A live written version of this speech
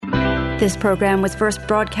This program was first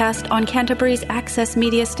broadcast on Canterbury's access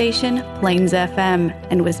media station, Plains FM,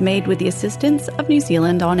 and was made with the assistance of New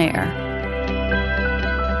Zealand On Air.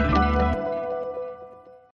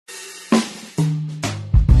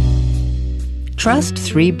 Trust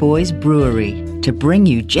Three Boys Brewery to bring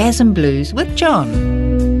you Jazz and Blues with John.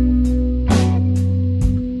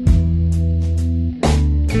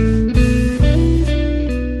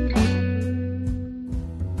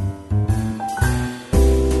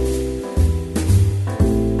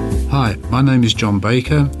 Hi, my name is John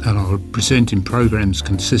Baker and I'll be presenting programmes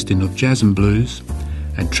consisting of jazz and blues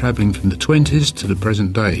and travelling from the 20s to the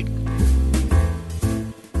present day.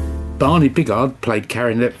 Barney Bigard played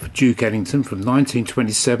clarinet for Duke Ellington from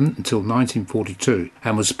 1927 until 1942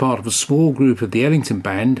 and was part of a small group of the Ellington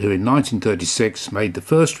Band who in 1936 made the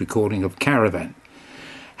first recording of Caravan.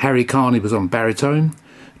 Harry Carney was on baritone,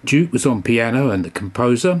 Duke was on piano and the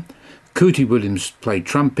composer, Cootie Williams played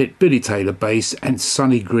trumpet, Billy Taylor bass and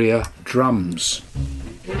Sonny Greer drums.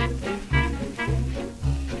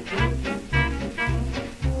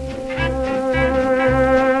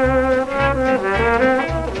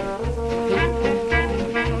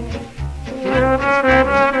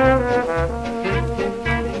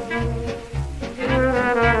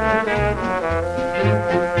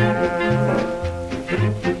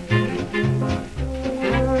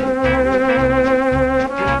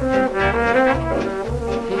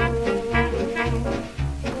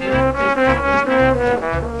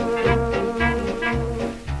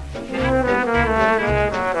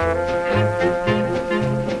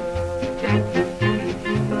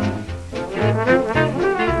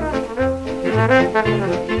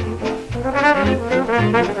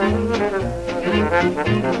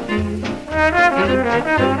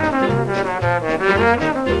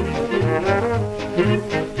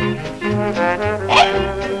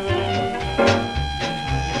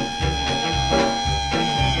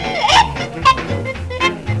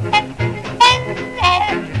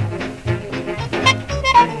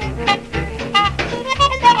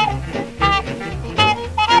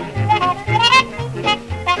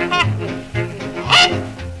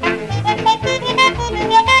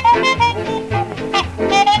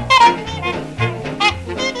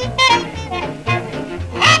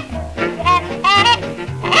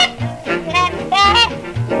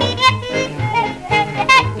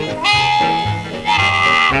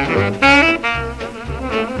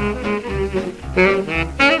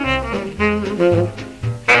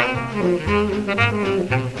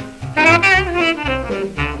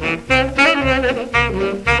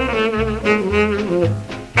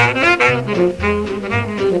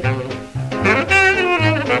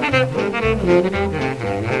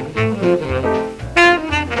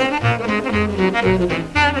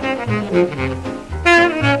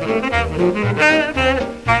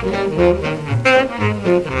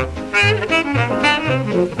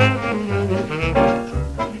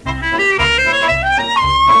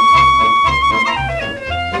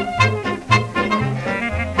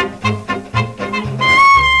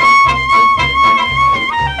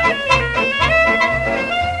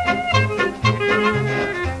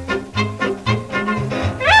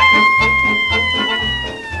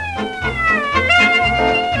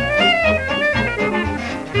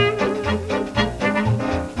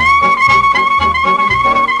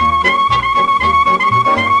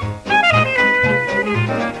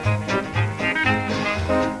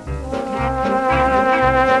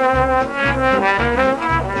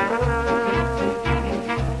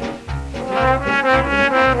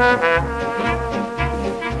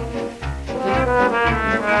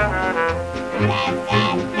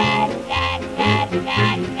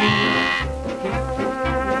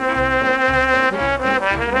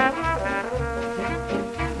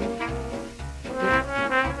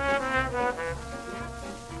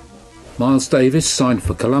 Miles Davis signed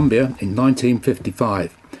for Columbia in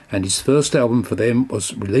 1955 and his first album for them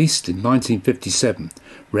was released in 1957,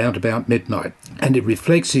 round about midnight, and it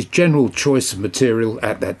reflects his general choice of material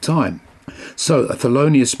at that time. So a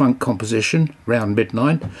Thelonious Monk composition, Round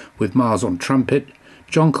Midnight, with Miles on trumpet,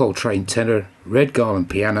 John Coltrane tenor, Red Garland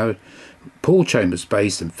piano, Paul Chambers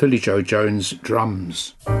bass and Philly Joe Jones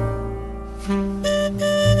drums.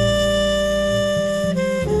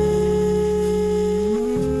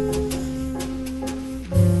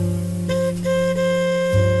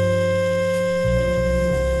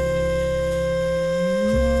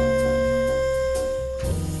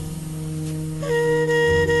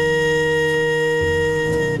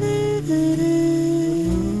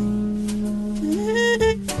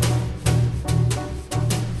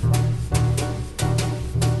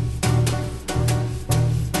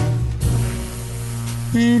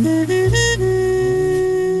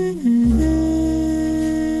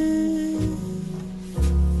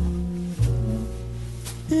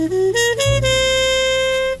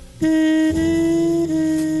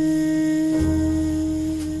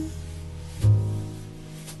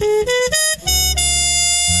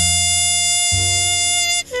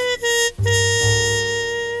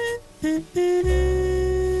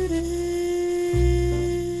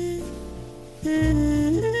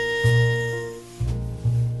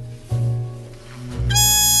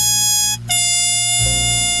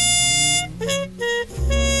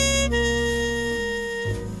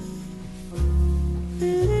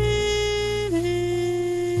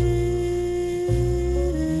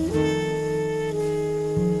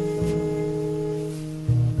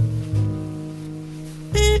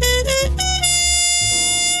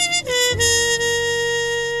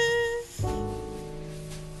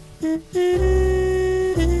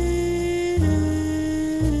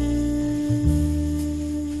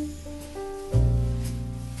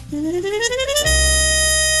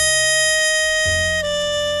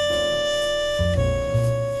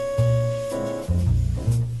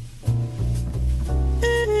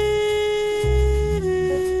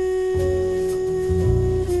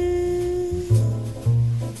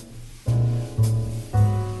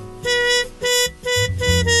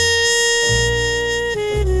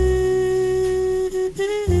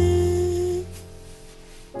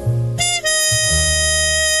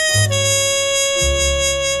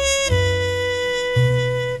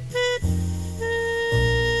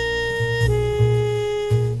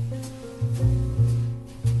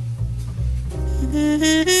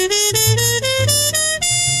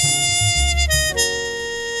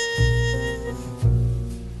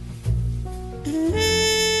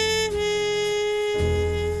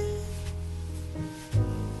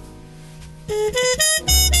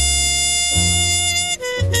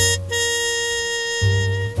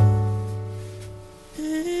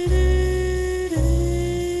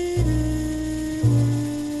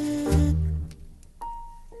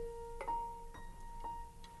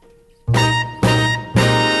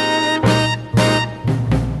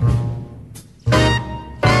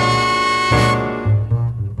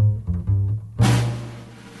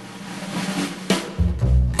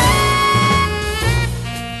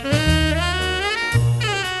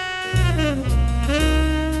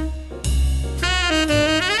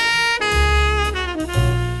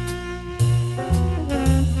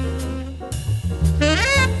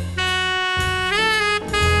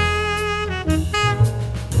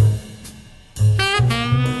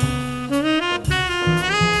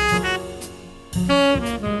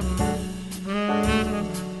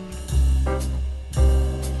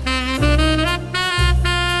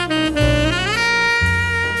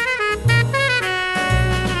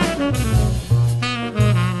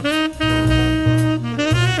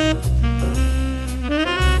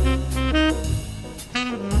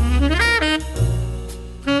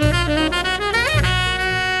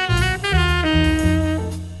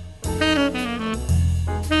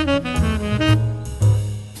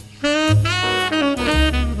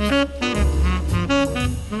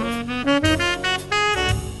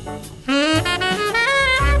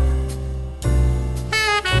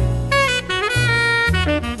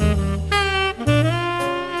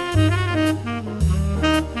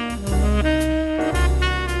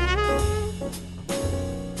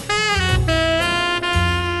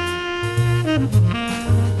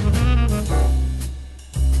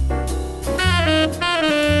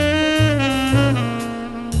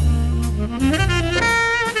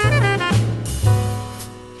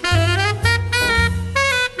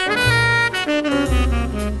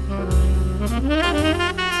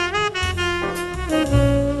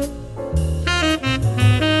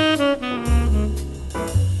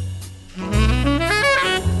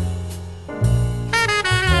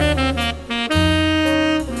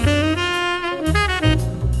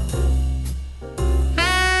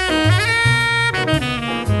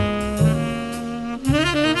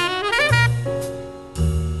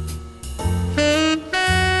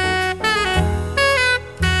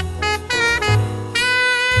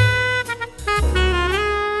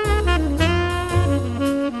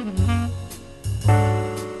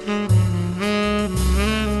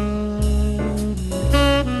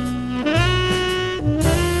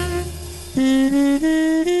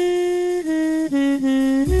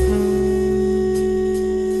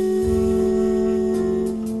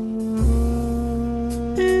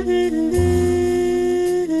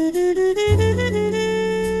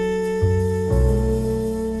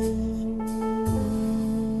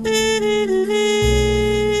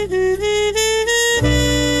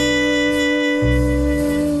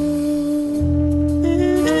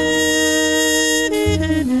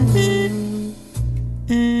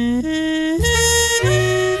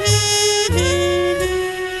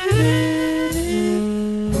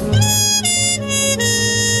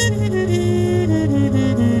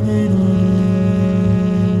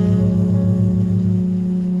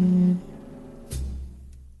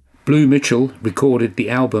 Blue Mitchell recorded the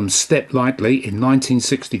album Step Lightly in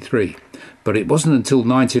 1963, but it wasn't until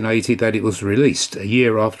 1980 that it was released, a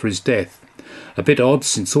year after his death. A bit odd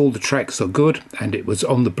since all the tracks are good and it was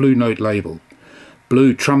on the Blue Note label.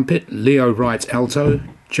 Blue trumpet, Leo Wright alto,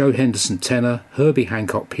 Joe Henderson tenor, Herbie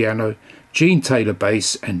Hancock piano, Gene Taylor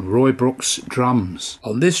bass and Roy Brooks drums.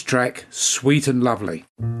 On this track, Sweet and Lovely.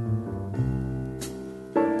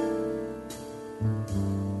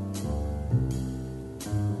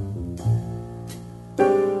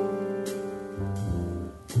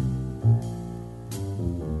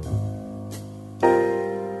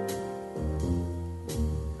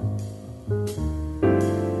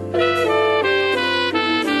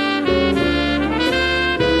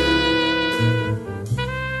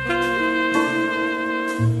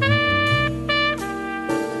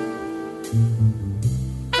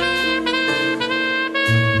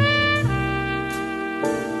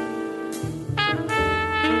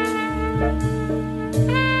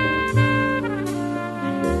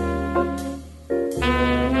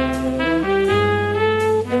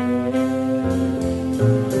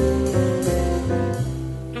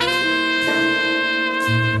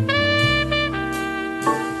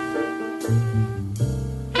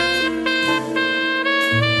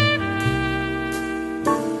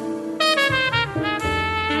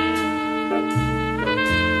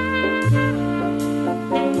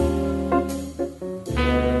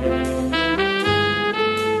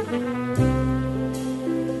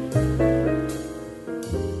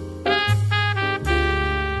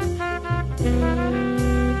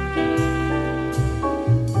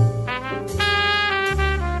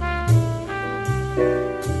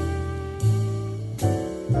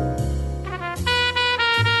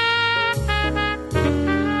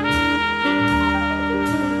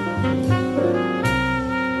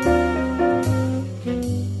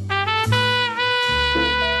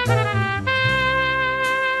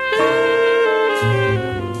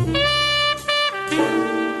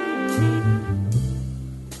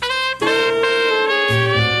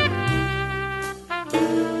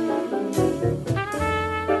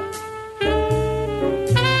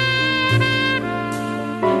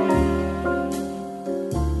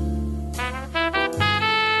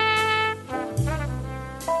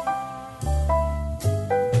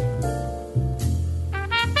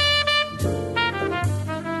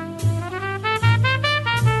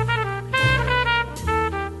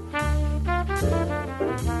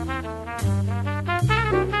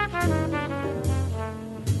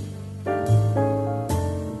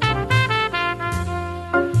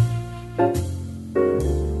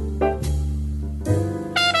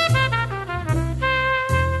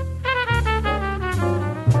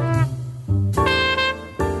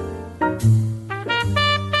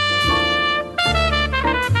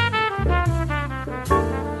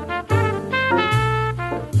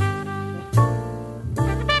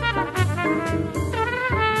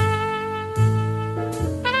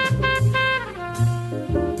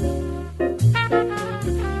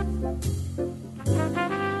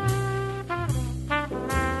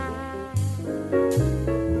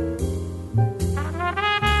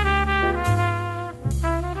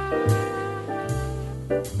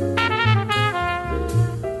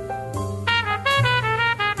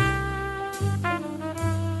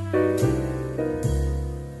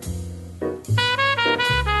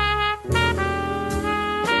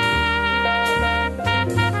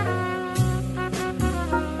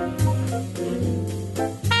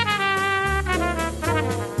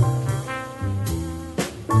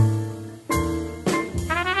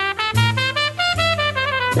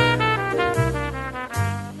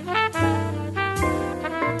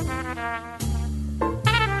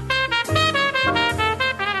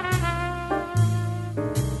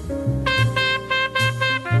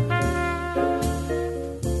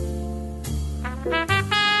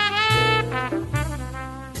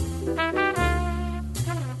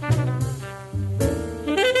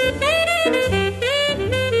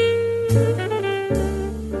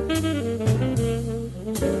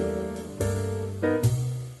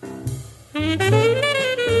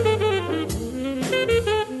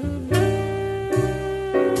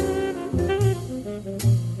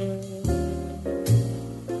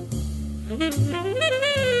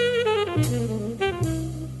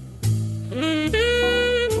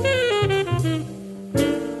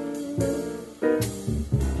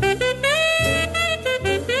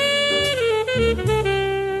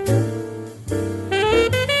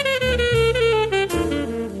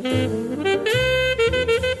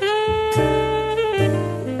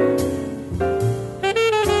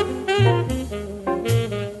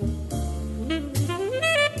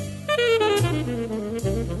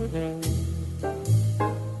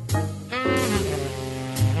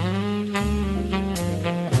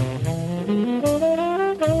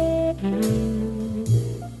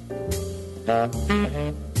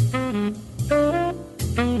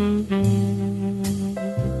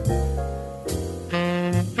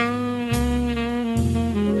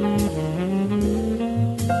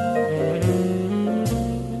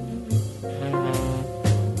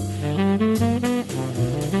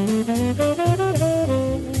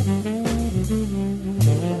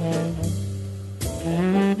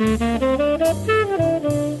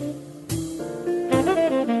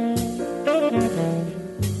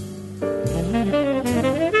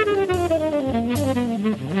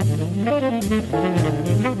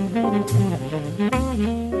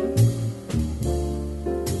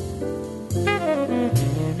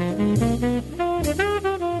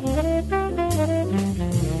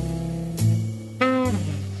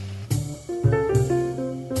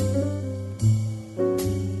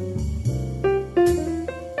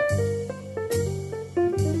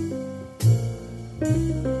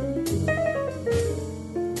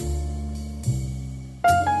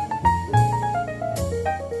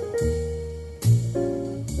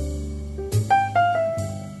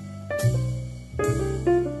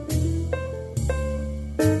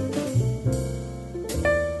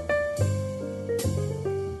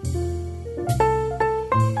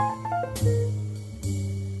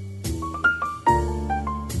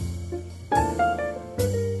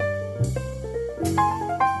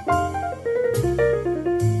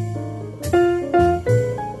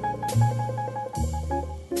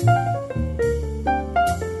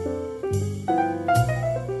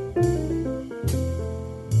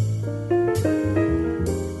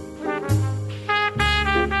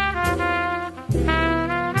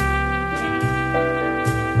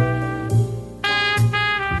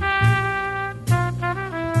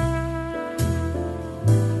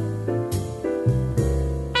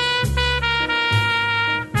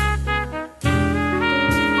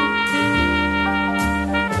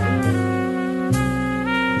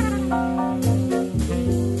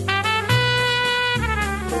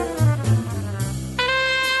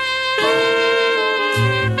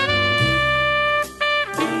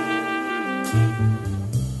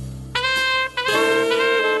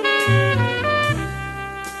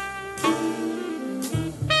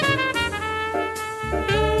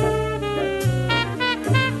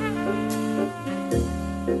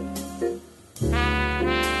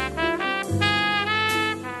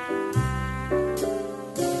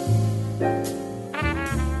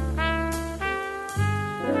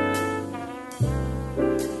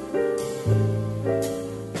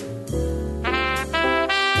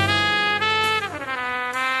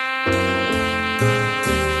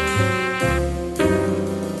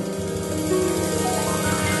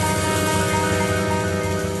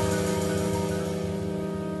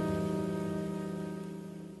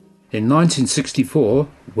 In 1964,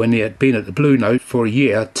 when he had been at the Blue Note for a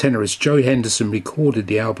year, tenorist Joe Henderson recorded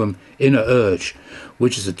the album Inner Urge,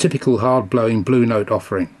 which is a typical hard-blowing Blue Note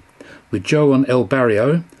offering, with Joe on El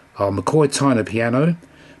Barrio, our McCoy Tyner piano,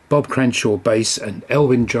 Bob Cranshaw bass and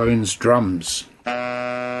Elvin Jones drums.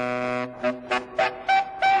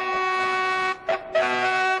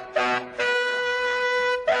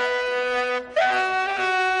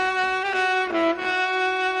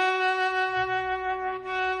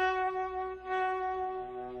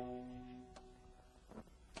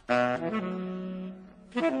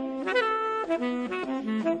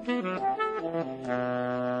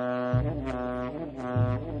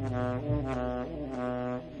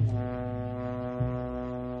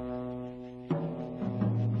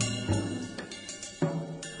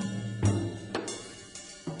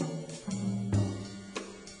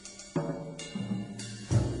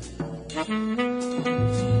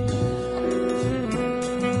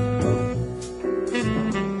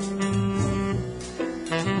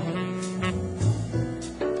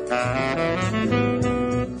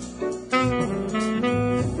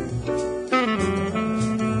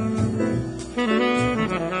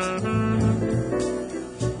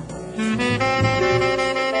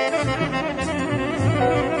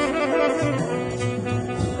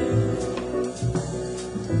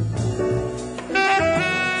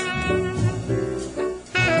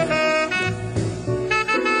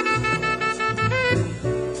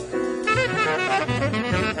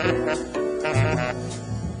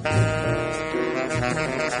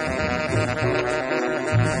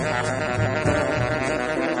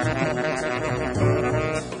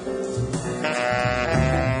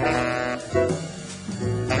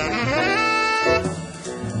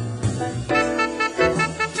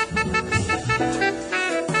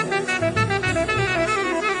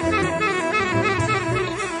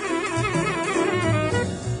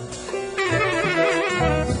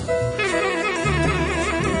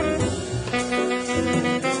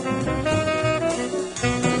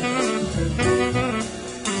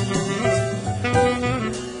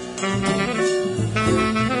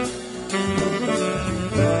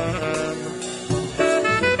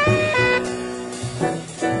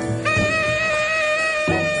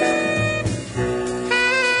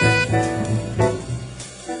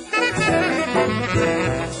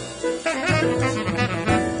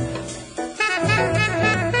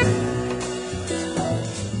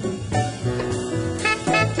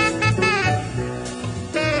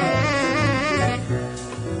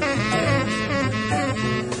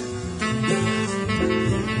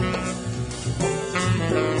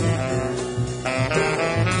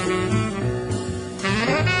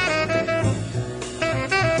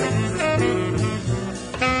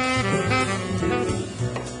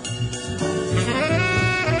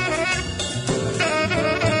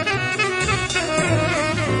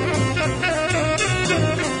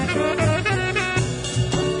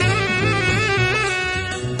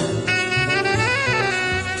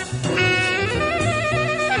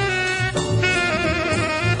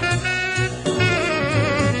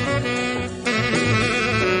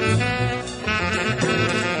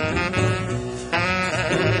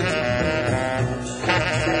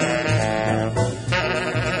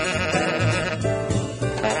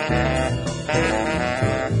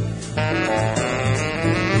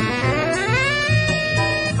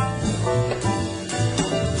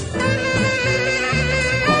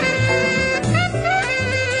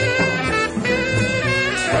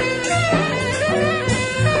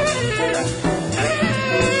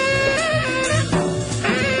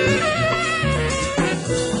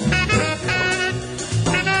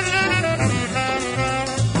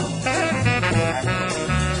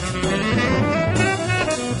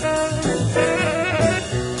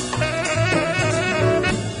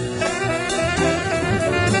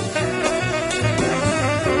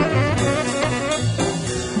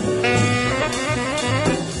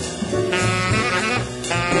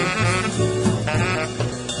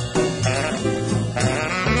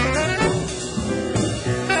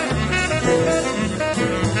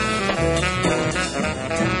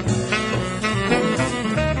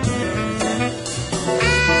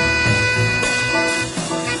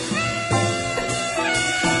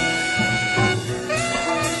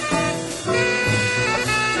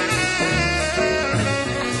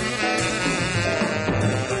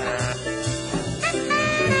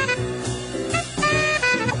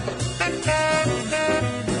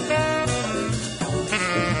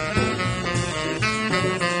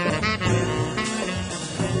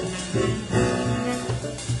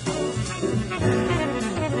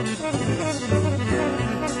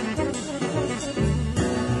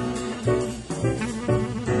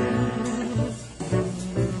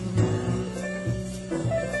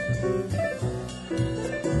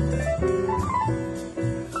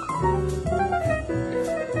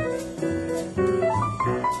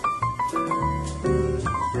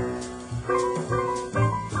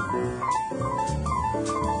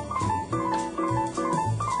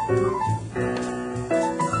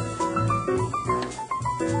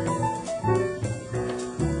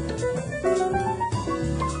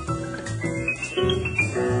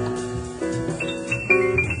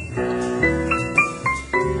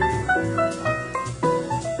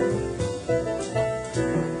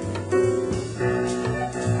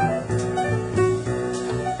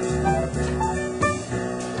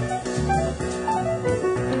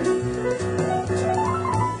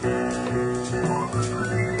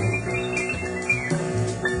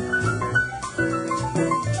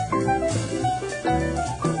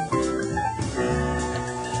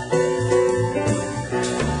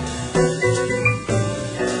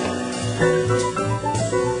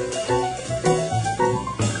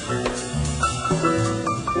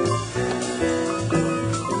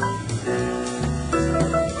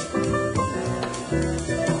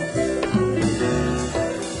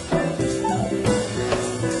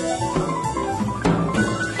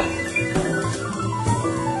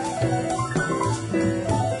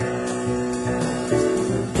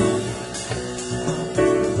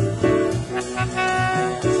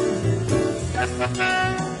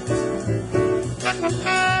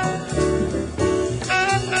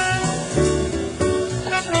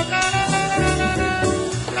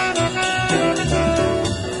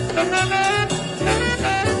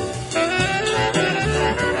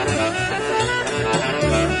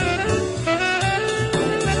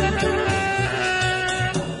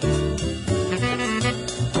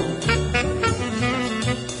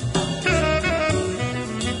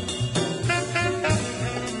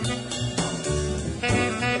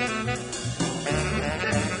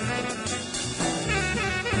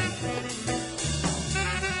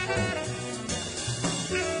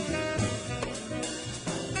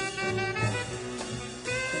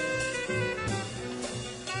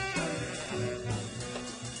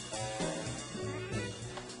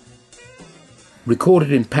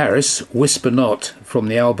 Recorded in Paris, Whisper Not, from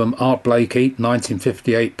the album Art Blakey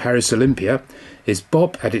 1958 Paris Olympia, is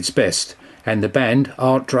bop at its best, and the band,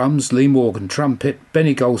 Art drums, Lee Morgan trumpet,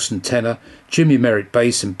 Benny Golson tenor, Jimmy Merritt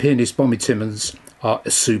bass and pianist Bommy Timmons are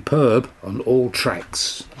superb on all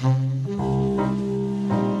tracks.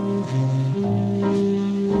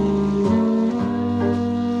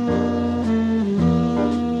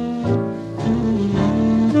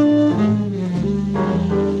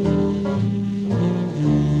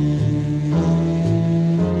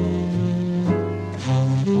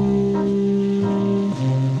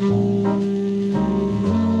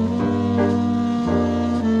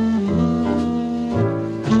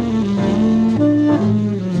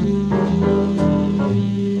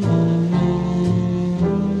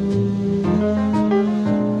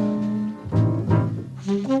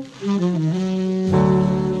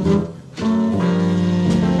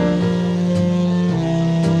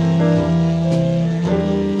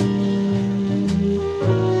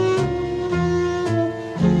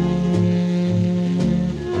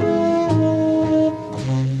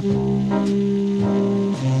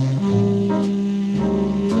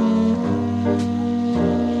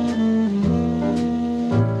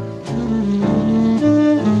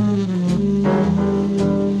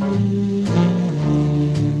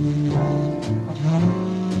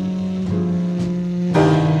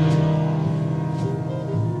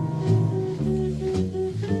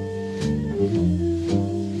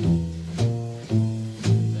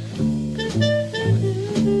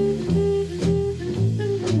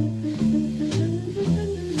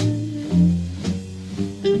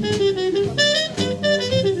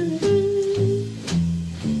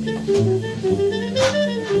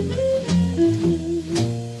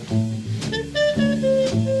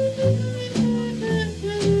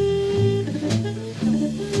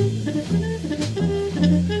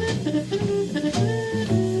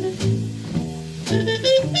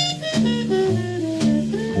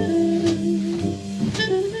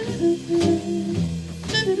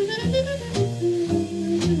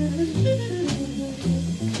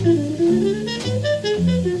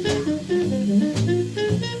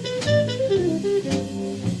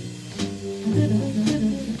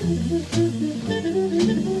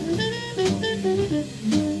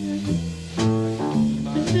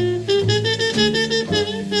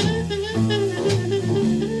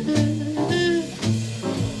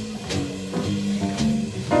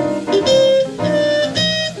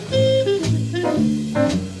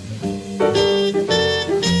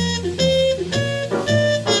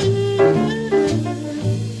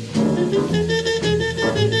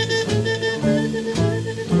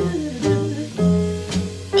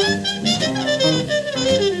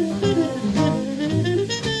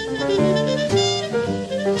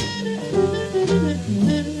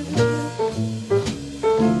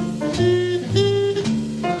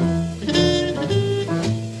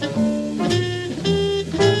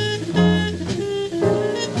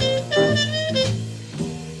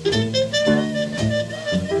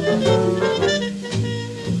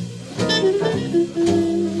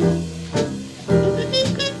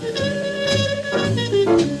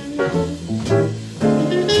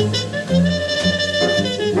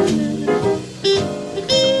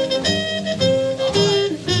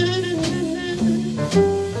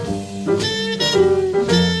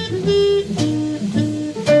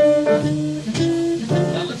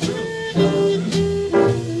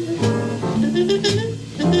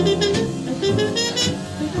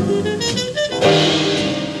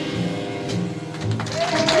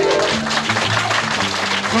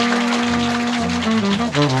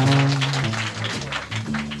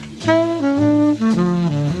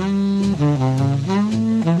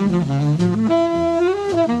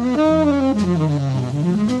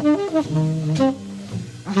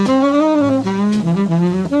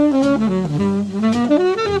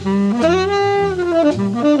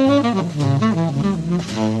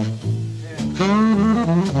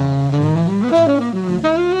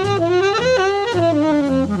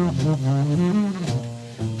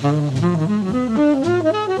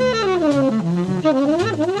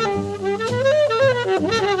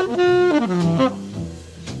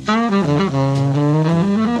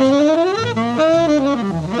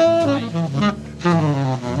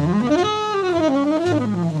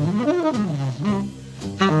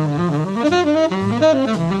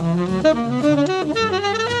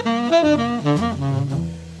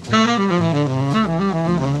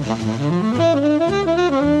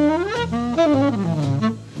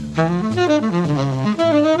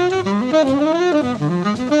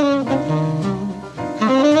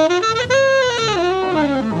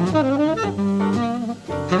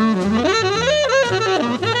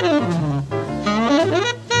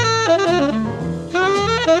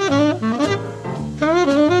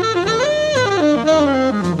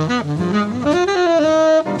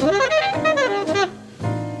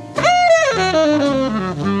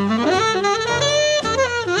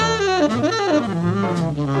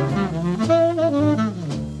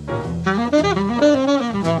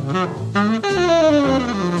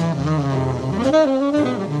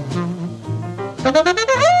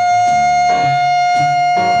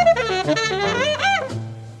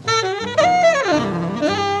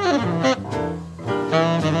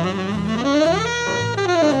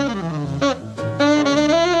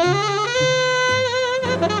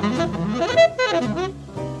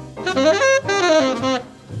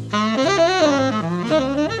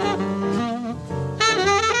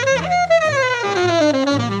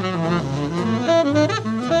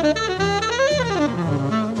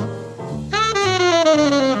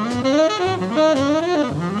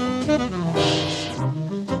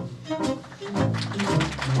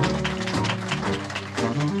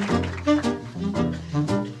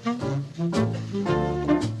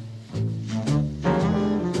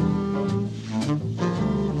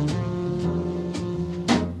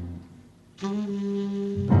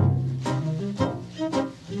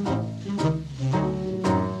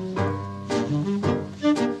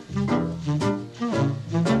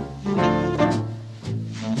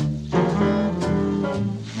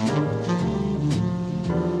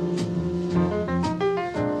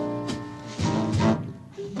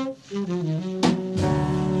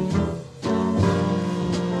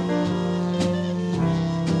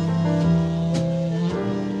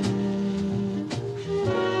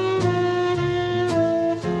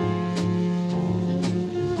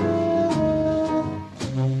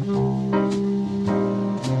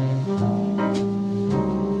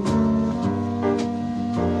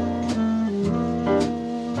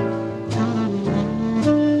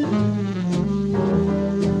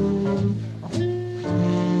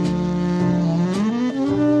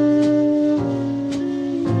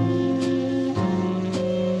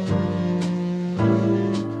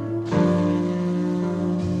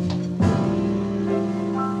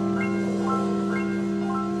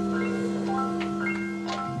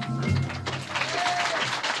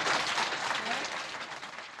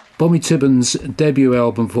 Bobby Tibbon's debut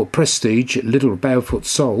album for Prestige, Little Barefoot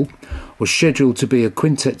Soul, was scheduled to be a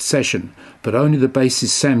quintet session, but only the bassist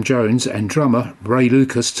Sam Jones and drummer Ray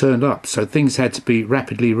Lucas turned up, so things had to be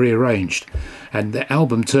rapidly rearranged. And the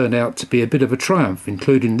album turned out to be a bit of a triumph,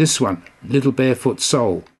 including this one, Little Barefoot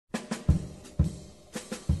Soul.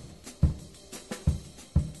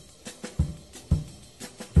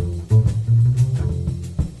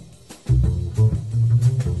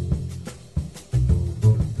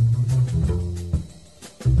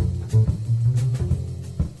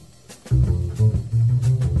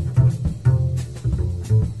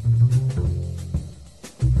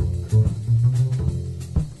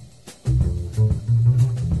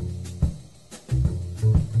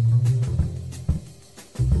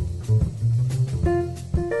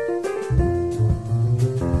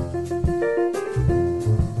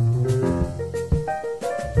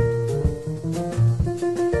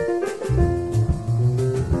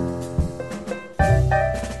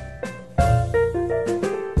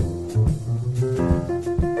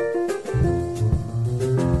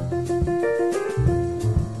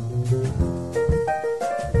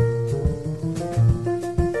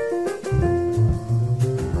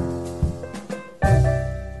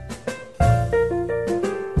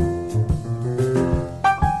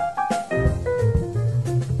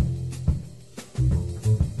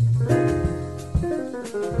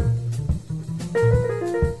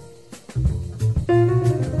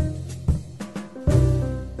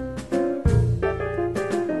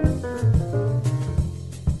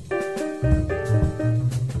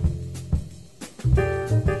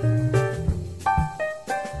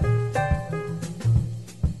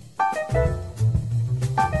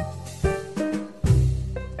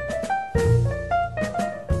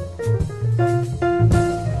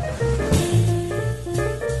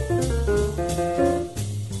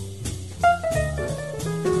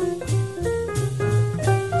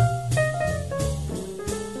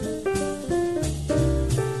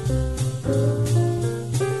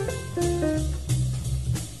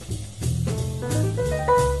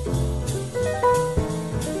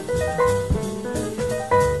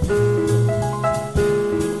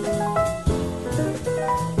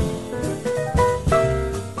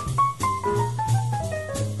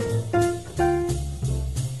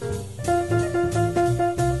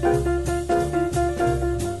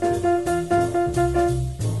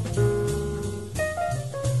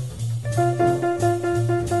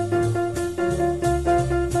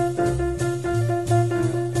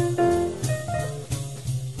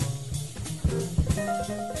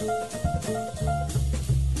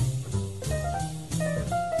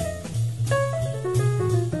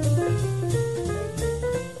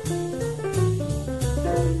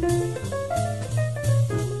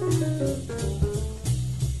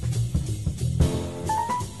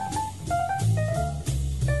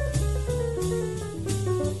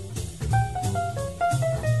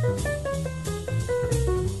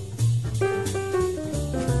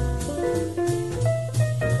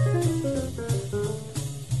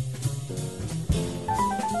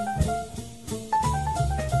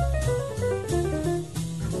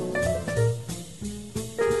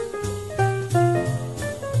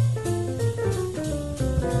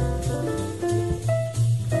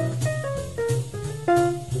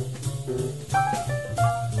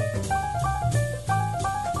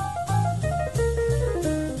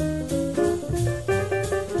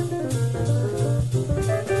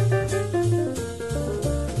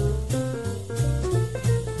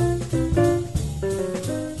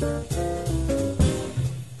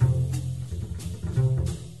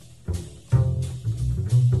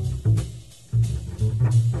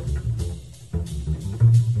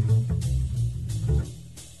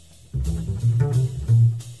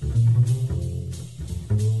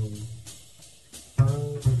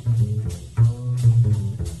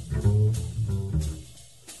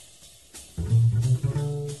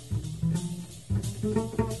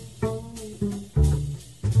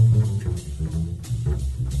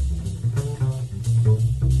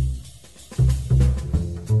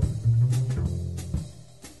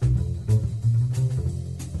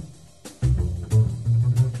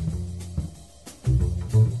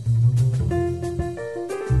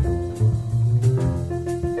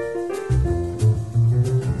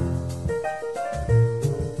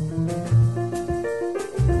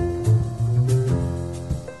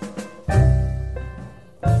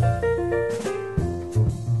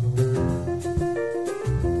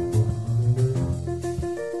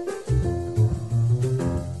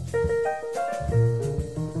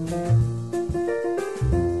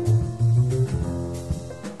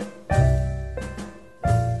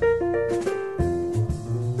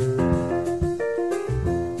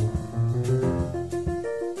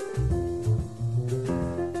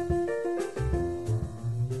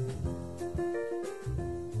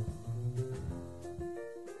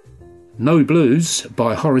 No Blues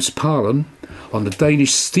by Horace Parlan on the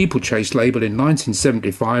Danish Steeplechase label in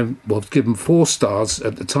 1975 was given 4 stars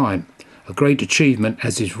at the time, a great achievement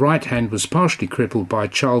as his right hand was partially crippled by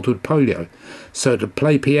childhood polio, so to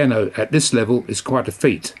play piano at this level is quite a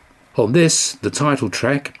feat. On this, the title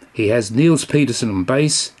track, he has Niels Peterson on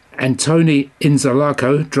bass and Tony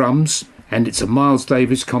Inzalako drums, and it's a Miles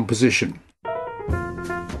Davis composition.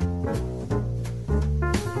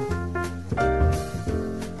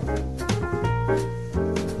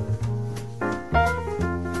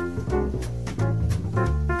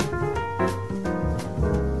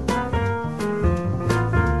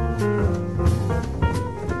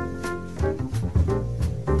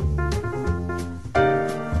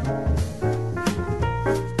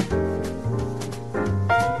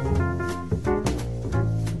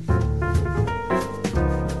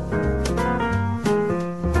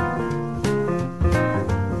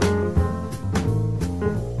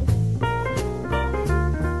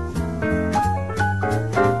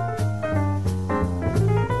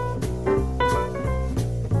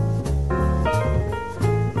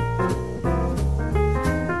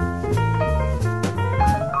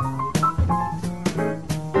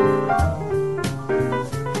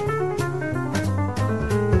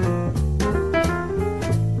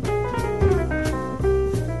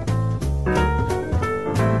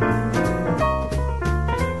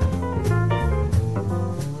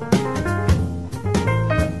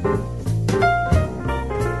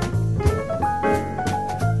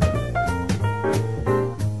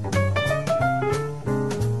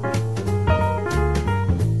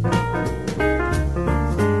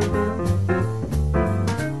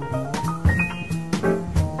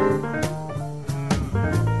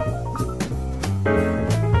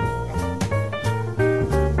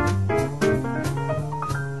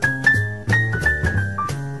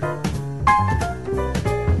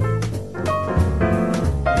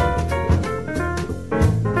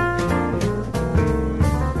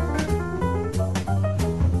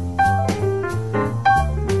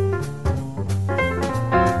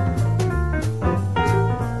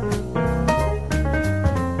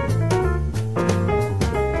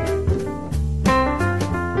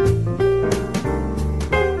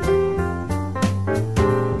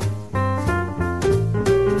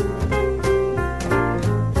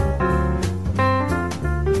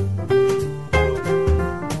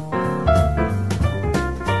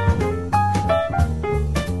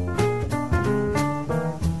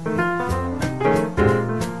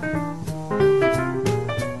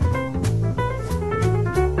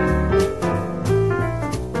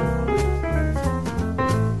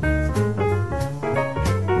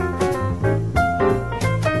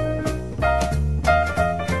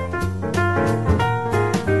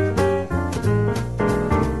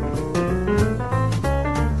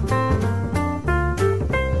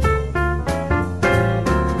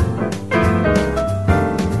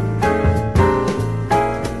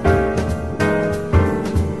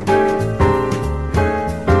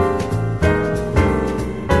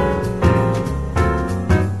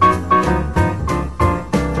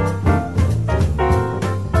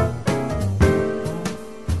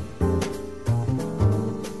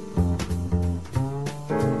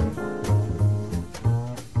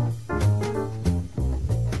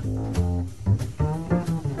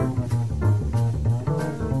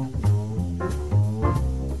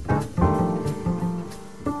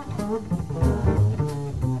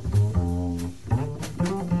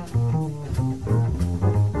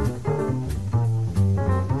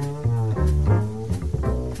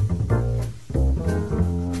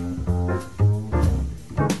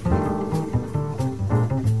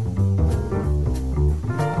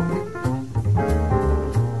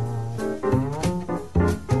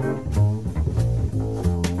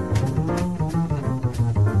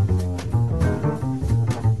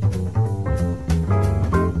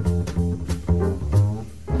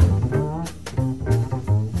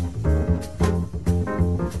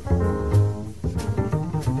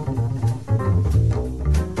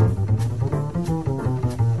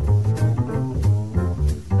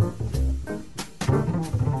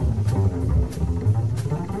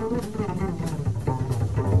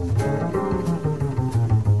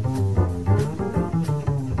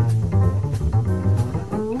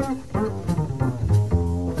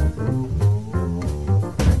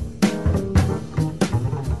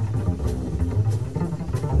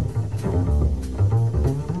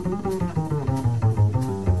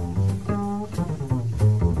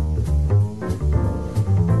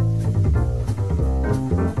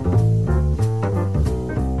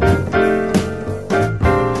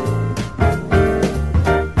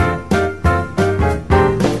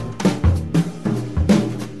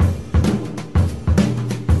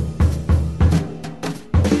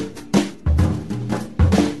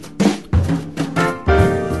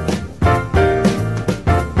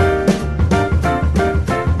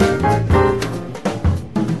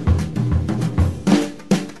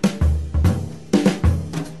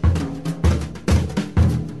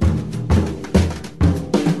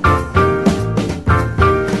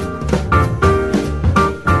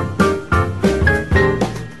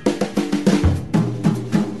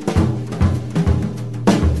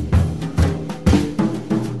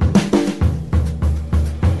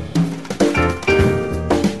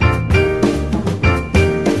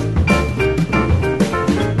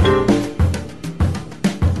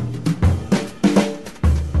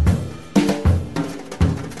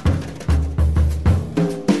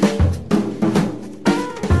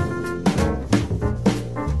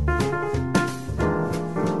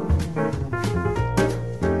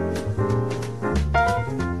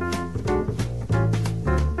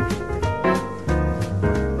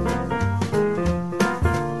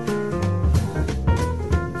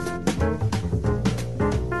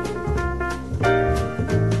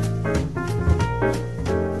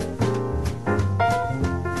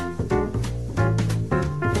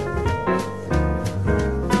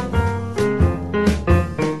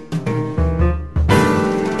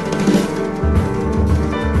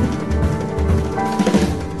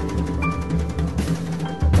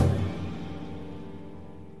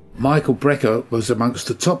 Michael Brecker was amongst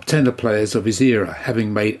the top tenor players of his era,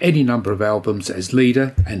 having made any number of albums as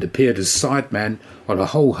leader and appeared as sideman on a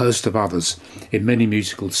whole host of others in many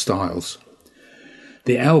musical styles.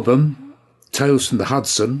 The album, Tales from the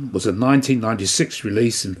Hudson, was a 1996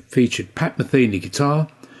 release and featured Pat Metheny guitar,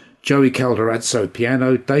 Joey Calderazzo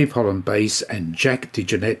piano, Dave Holland bass and Jack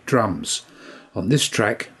DeJohnette drums. On this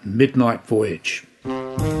track, Midnight Voyage.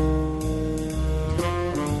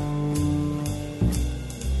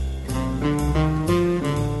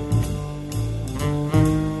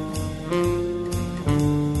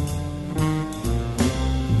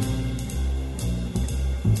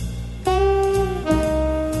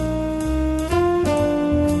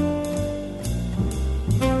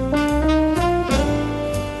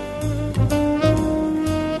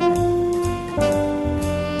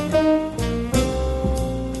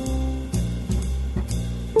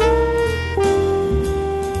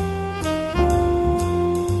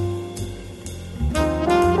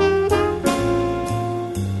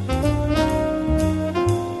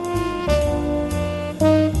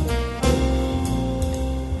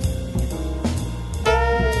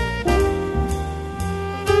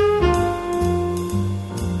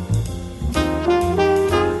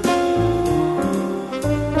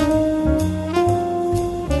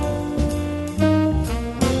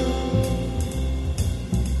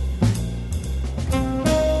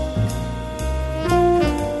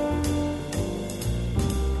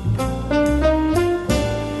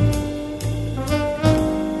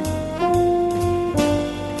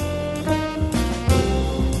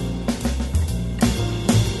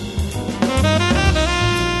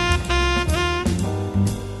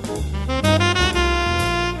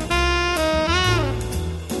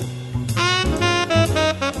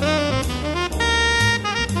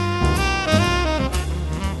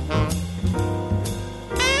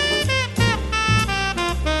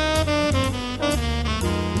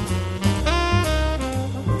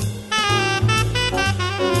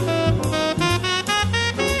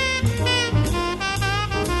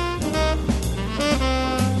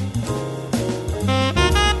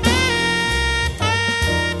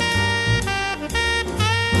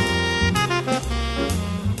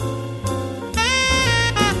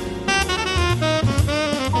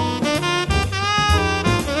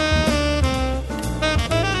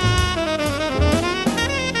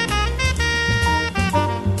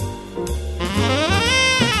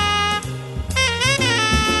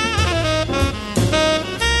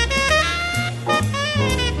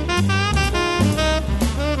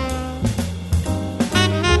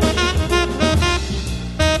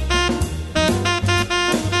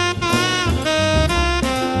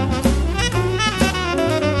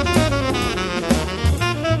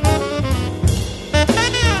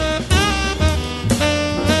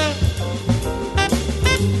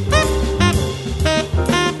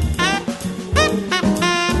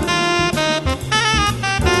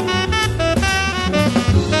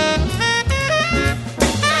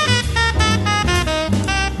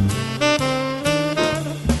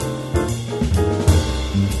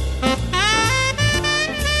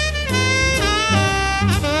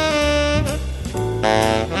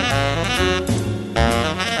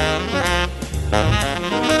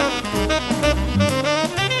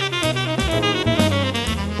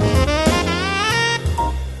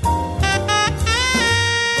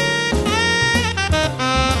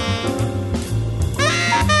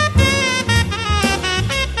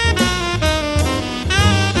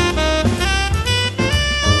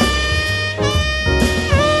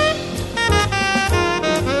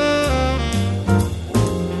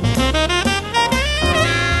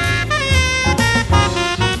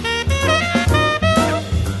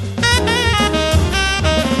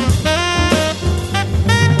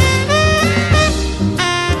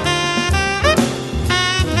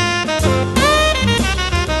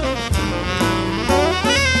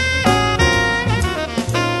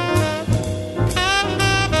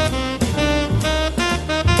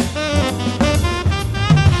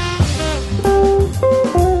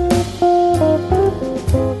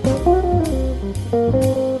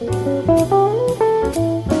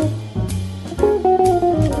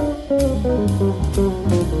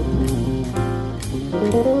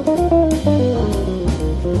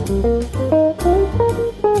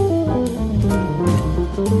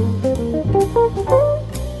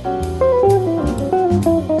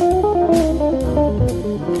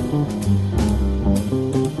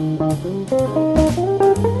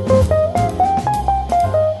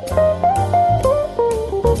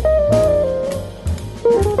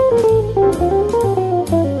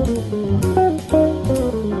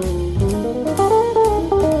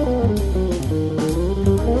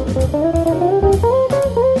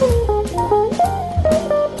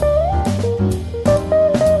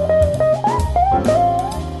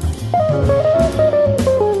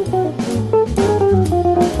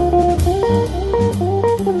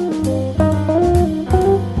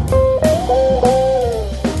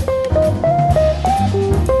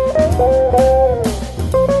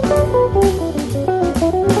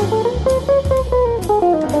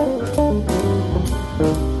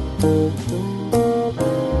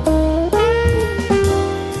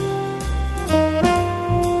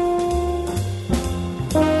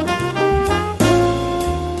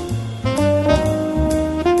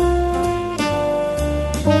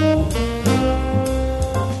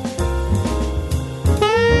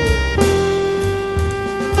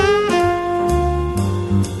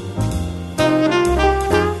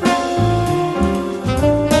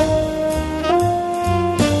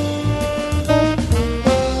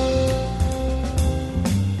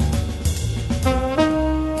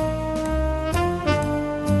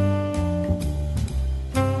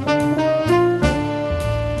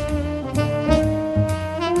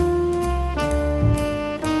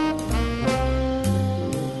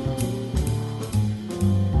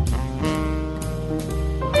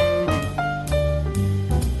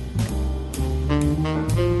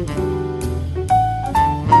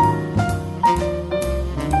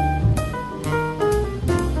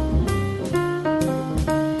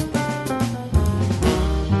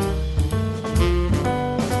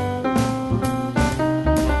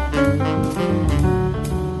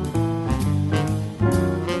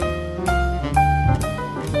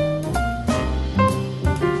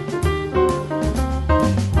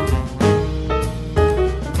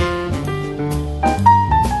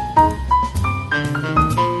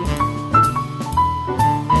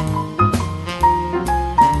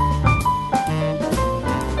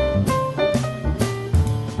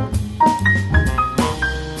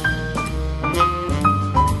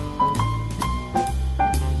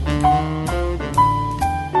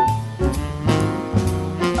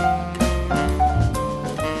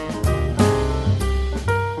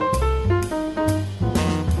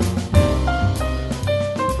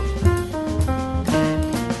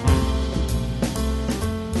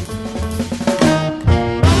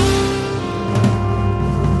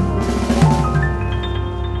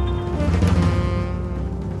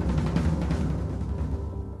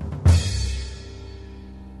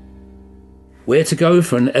 Where to go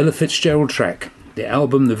for an Ella Fitzgerald track? The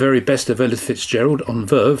album The Very Best of Ella Fitzgerald on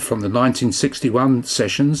Verve from the 1961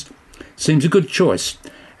 sessions seems a good choice,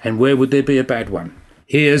 and where would there be a bad one?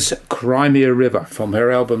 Here's Cry Me a River from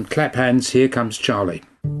her album Clap Hands, Here Comes Charlie.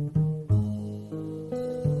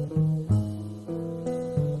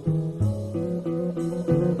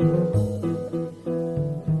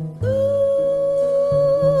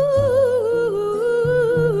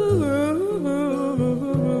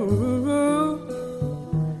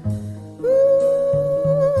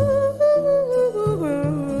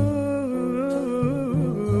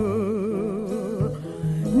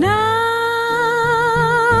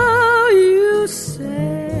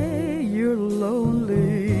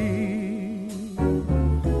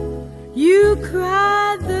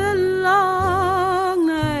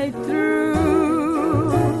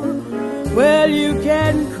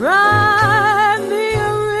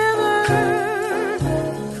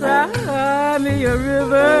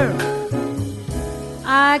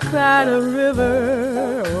 I cried a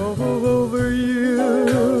river over you.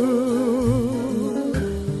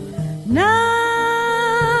 Now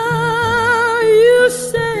you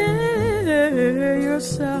say you're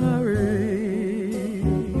sorry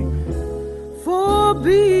for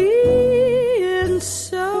being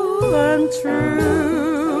so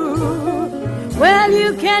untrue. Well,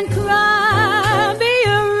 you can cry me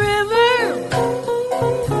a river,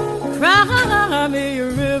 cry me a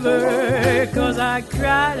river, 'cause I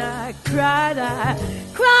cried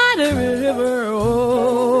a river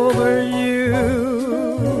over you.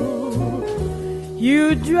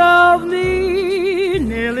 You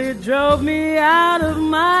nearly drove me out of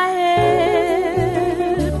my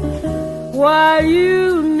head, while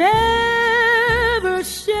you never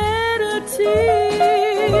shed a tear.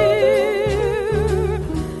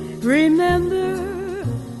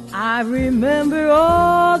 I remember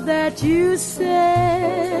all that you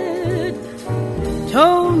said.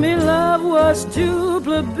 Told me love was too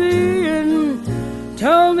plebeian,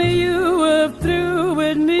 told me you were through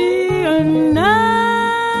with me, and now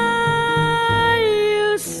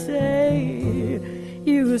you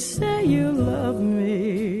say you love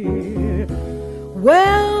me.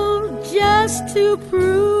 Well, just to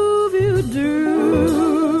prove you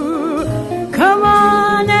do, come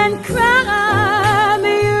on and cry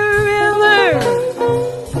me a river,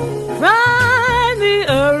 cry me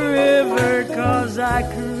a river, 'cause I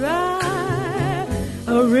cry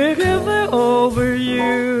a river over you.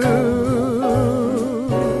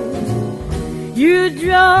 You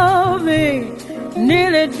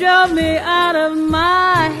nearly drove me out of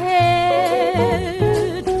my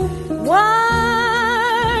head,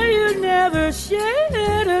 while you never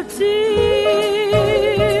shed a tear.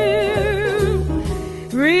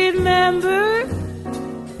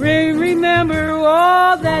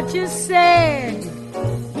 all that you said.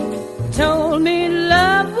 Told me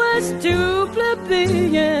love was too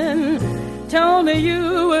plebeian. Told me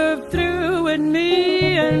you were through with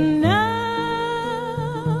me, and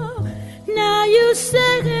now you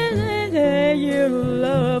say you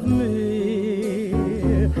love me.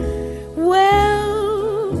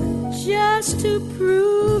 Well, just to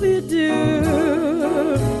prove you do,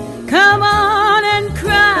 come on and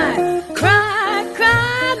cry, cry,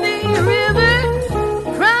 cry me a river,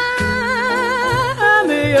 cry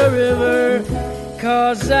me a river,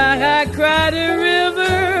 'cause I cried a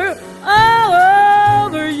river all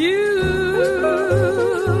over you.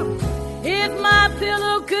 If my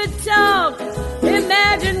pillow could talk,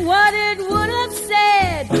 imagine what it would have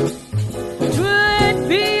said. 'Twould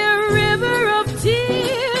be a river of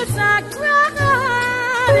tears I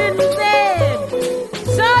cried in bed.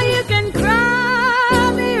 So you can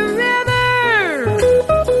cry me a river,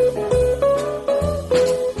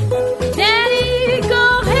 Daddy, go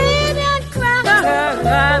ahead and cry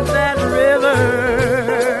that river,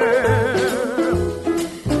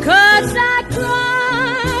 'cause I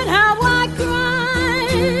cried how I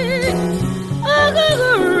cried over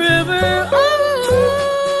the river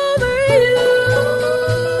over you,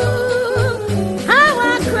 how I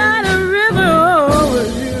cried a river over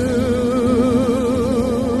you.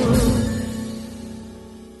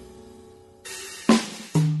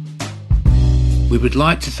 We would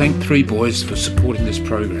like to thank Three Boys for supporting this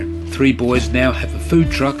programme. Three Boys now have a food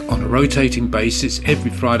truck on a rotating basis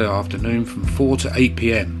every Friday afternoon from 4 to 8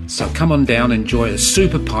 p.m. So come on down and enjoy a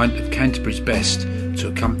super pint of Canterbury's best to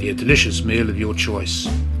accompany a delicious meal of your choice.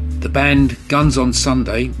 The band Guns on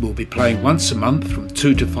Sunday will be playing once a month from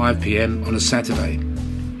 2 to 5 p.m. on a Saturday.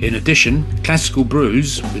 In addition, Classical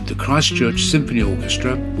Brews with the Christchurch Symphony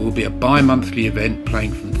Orchestra will be a bi-monthly event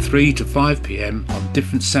playing from 3 to 5 p.m. on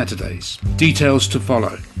different Saturdays. Details to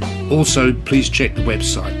follow. Also, please check the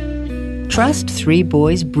website. Trust Three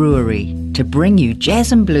Boys Brewery to bring you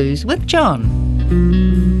jazz and blues with John.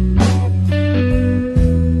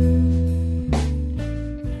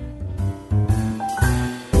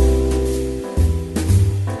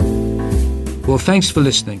 Well, thanks for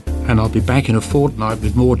listening, and I'll be back in a fortnight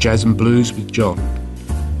with more Jazz and Blues with John.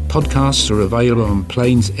 Podcasts are available on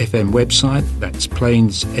Plains FM website, that's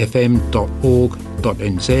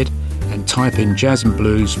plainsfm.org.nz, and type in Jazz and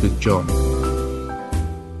Blues with John.